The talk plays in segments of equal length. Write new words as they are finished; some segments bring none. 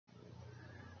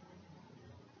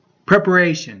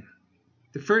Preparation.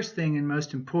 The first thing and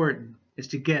most important is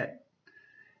to get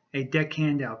a Deck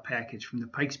Handout Package from the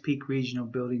Pikes Peak Regional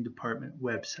Building Department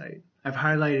website. I've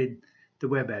highlighted the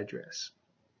web address.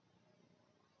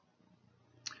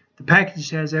 The package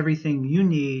has everything you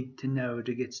need to know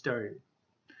to get started,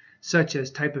 such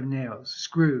as type of nails,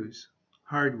 screws,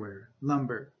 hardware,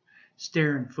 lumber,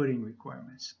 stair and footing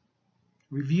requirements.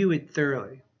 Review it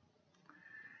thoroughly.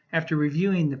 After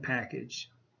reviewing the package,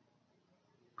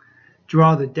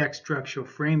 draw the deck structural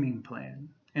framing plan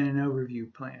and an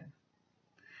overview plan,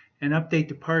 and update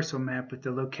the parcel map with the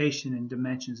location and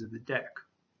dimensions of the deck.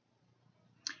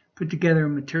 Put together a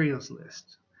materials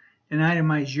list and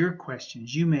itemize your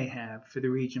questions you may have for the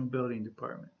Regional Building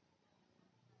Department.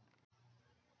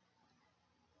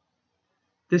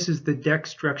 This is the deck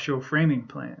structural framing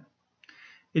plan.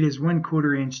 It is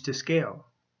 1/4 inch to scale.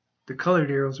 The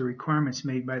colored arrows are requirements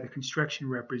made by the construction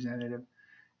representative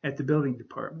at the building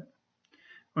department.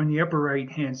 On the upper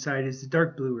right-hand side is the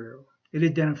dark blue arrow. It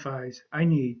identifies I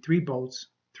need 3 bolts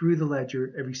through the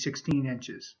ledger every 16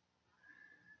 inches.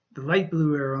 The light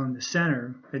blue arrow in the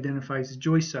center identifies the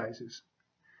joist sizes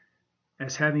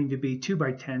as having to be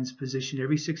 2x10s positioned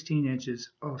every 16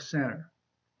 inches off center.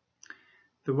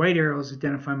 The white arrows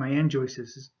identify my end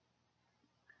joists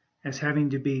as having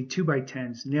to be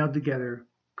 2x10s nailed together,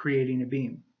 creating a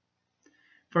beam.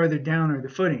 Farther down are the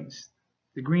footings,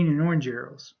 the green and orange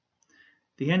arrows.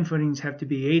 The end footings have to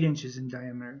be 8 inches in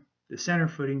diameter. The center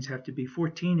footings have to be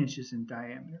 14 inches in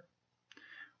diameter.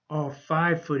 All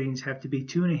 5 footings have to be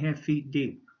 2.5 feet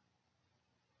deep.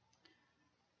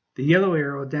 The yellow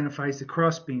arrow identifies the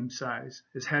crossbeam size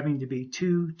as having to be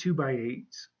 2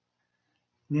 2x8s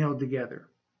nailed together.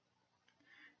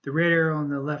 The red arrow on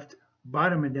the left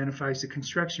bottom identifies the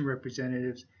construction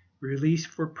representative's release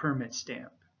for permit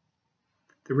stamp.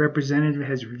 The representative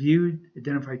has reviewed,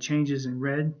 identified changes in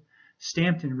red,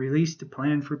 stamped and released the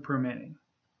plan for permitting.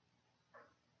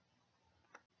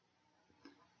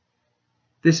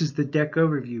 This is the deck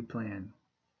overview plan.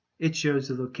 It shows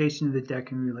the location of the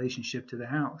deck in relationship to the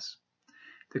house.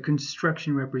 The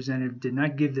construction representative did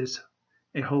not give this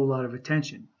a whole lot of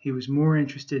attention. He was more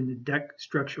interested in the deck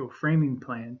structural framing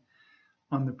plan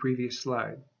on the previous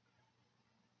slide.